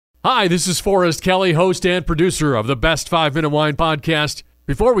Hi, this is Forrest Kelly, host and producer of the Best 5 Minute Wine Podcast.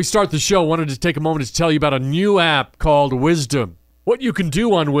 Before we start the show, I wanted to take a moment to tell you about a new app called Wisdom. What you can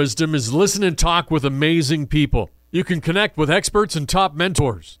do on Wisdom is listen and talk with amazing people. You can connect with experts and top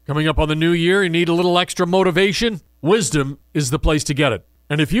mentors. Coming up on the new year, you need a little extra motivation? Wisdom is the place to get it.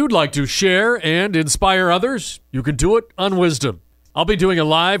 And if you'd like to share and inspire others, you can do it on Wisdom. I'll be doing a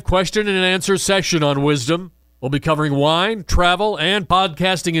live question and answer session on Wisdom. We'll be covering wine, travel, and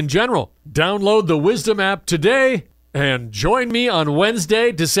podcasting in general. Download the Wisdom app today and join me on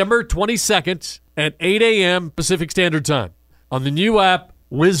Wednesday, December 22nd at 8 a.m. Pacific Standard Time on the new app,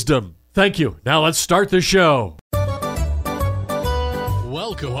 Wisdom. Thank you. Now let's start the show.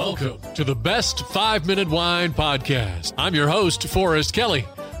 Welcome to the Best 5 Minute Wine Podcast. I'm your host, Forrest Kelly.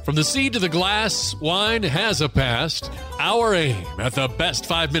 From the seed to the glass, wine has a past. Our aim at the Best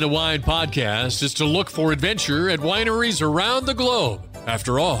 5 Minute Wine Podcast is to look for adventure at wineries around the globe.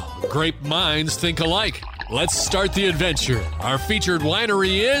 After all, great minds think alike. Let's start the adventure. Our featured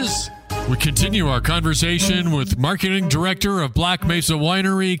winery is... We continue our conversation with Marketing Director of Black Mesa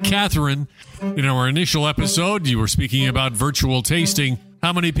Winery, Catherine. In our initial episode, you were speaking about virtual tasting.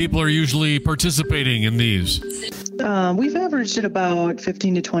 How many people are usually participating in these? We've averaged at about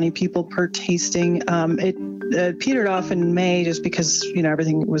 15 to 20 people per tasting. It petered off in May just because,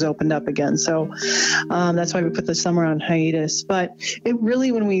 everything was opened up again. So that's why we put the summer on hiatus. But it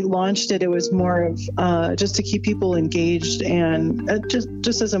really, when we launched it, it was more of just to keep people engaged and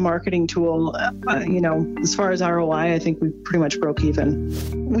just as a marketing tool. As far as ROI, I think we pretty much broke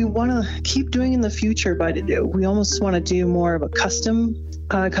even. We want to keep doing in the future, but we almost want to do more of a custom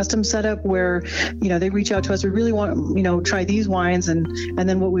setup where, they reach out to us. We really want, try these wines. And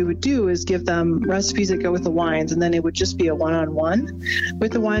then what we would do is give them recipes that go with the wines. And then it would just be a one-on-one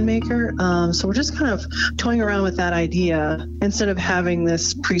with the winemaker. So we're just kind of toying around with that idea instead of having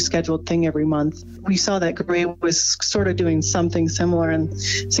this pre-scheduled thing every month. We saw that Gray was sort of doing something similar and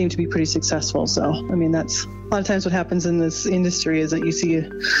seemed to be pretty successful. So, that's a lot of times what happens in this industry is that you see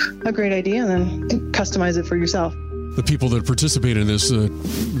a great idea and then customize it for yourself. The people that participate in this, the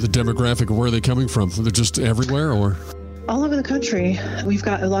demographic, where are they coming from? They're just everywhere, or? All over the country. We've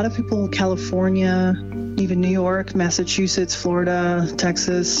got a lot of people in California, even New York, Massachusetts, Florida,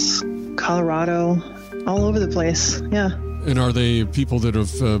 Texas, Colorado, all over the place. Yeah. And are they people that have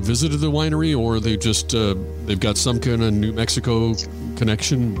visited the winery, or are they just, they've got some kind of New Mexico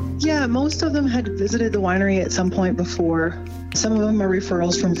connection? Yeah, most of them had visited the winery at some point before. Some of them are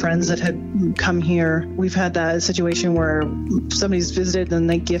referrals from friends that had come here. We've had that situation where somebody's visited and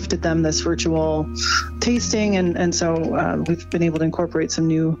they gifted them this virtual tasting. And so we've been able to incorporate some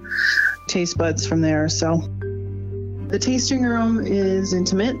new taste buds from there. So the tasting room is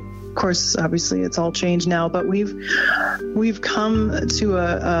intimate. Of course, obviously, it's all changed now, but we've come to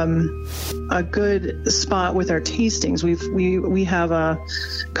a good spot with our tastings. We have a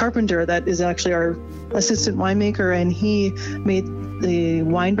carpenter that is actually our assistant winemaker, and he made the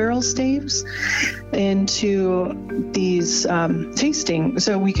wine barrel staves into these tasting,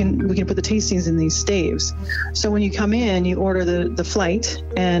 so we can put the tastings in these staves. So when you come in, you order the flight,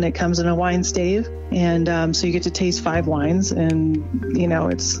 and it comes in a wine stave, and so you get to taste 5 wines. And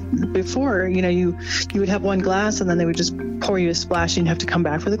it's before you would have one glass, and then they would just pour you a splash, and you have to come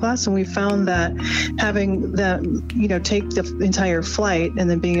back for the glass. And we found that having that take the entire flight and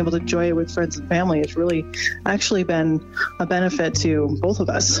then being able to enjoy it with friends and family has really actually been a benefit to both of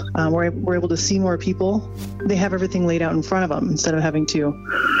us. We're able to see more people. They have everything laid out in front of them instead of having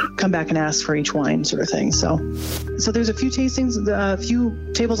to come back and ask for each wine, sort of thing. So there's a few tastings, a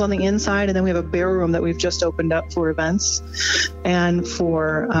few tables on the inside, and then we have a barrel room that we've just opened up for events and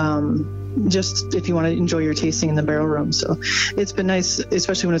for just if you want to enjoy your tasting in the barrel room. So it's been nice,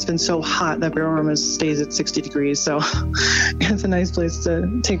 especially when it's been so hot. That barrel room stays at 60 degrees. So it's a nice place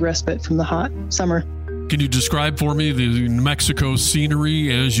to take respite from the hot summer. Can you describe for me the New Mexico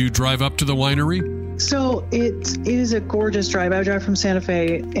scenery as you drive up to the winery? So it is a gorgeous drive. I drive from Santa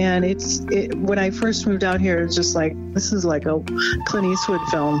Fe, and when I first moved out here, it's just like, this is like a Clint Eastwood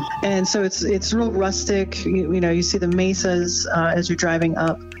film. And so it's real rustic. You see the mesas as you're driving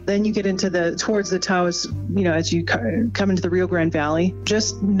up. Then you get into towards the Taos, as you come into the Rio Grande Valley.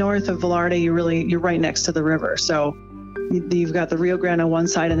 Just north of Velarde, you're right next to the river. So you've got the Rio Grande on one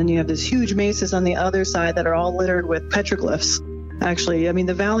side, and then you have this huge mesas on the other side that are all littered with petroglyphs. Actually,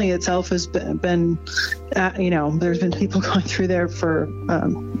 the valley itself has been there's been people going through there for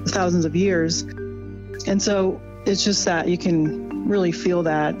thousands of years. And so it's just that you can really feel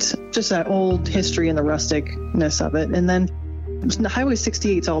that, just that old history and the rusticness of it. And then Highway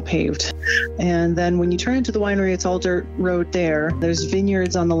 68 is all paved. And then when you turn into the winery, it's all dirt road there. There's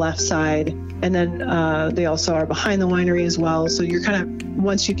vineyards on the left side. And then they also are behind the winery as well. So you're kind of,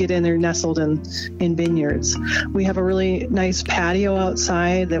 once you get in, they're nestled in vineyards. We have a really nice patio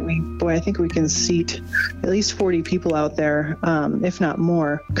outside that I think we can seat at least 40 people out there, if not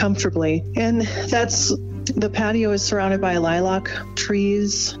more, comfortably. And the patio is surrounded by lilac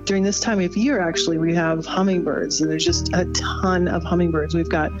trees. During this time of year, actually, we have hummingbirds, and there's just a ton of hummingbirds. We've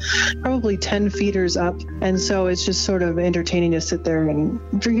got probably 10 feeders up, and so it's just sort of entertaining to sit there and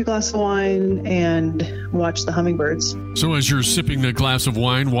drink a glass of wine and watch the hummingbirds. So as you're sipping a glass of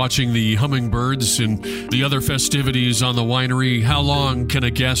wine, watching the hummingbirds and the other festivities on the winery, how long can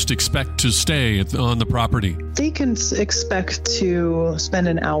a guest expect to stay on the property? They can expect to spend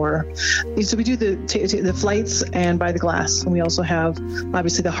an hour. So we do the flights and buy the glass. And we also have,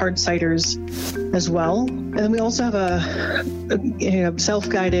 obviously, the hard ciders as well. And then we also have a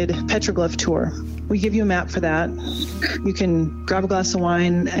self-guided petroglyph tour. We give you a map for that. You can grab a glass of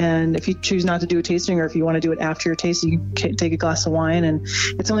wine, and if you choose not to do a tasting, or if you want to do it after your tasting, you can take a glass of wine, and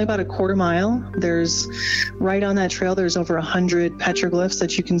it's only about a quarter mile. Right on that trail, there's over 100 petroglyphs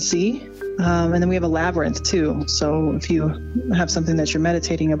that you can see. And then we have a labyrinth too. So if you have something that you're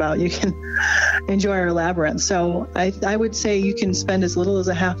meditating about, you can enjoy our labyrinth. So I would say you can spend as little as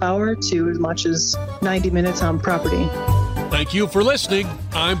a half hour to as much as 90 minutes on property. Thank you for listening.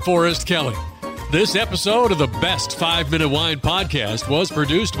 I'm Forrest Kelly. This episode of the Best 5 Minute Wine Podcast was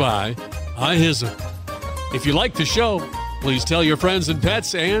produced by iHism. If you like the show, please tell your friends and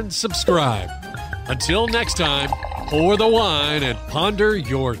pets and subscribe. Until next time, pour the wine and ponder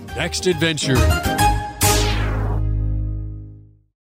your next adventure.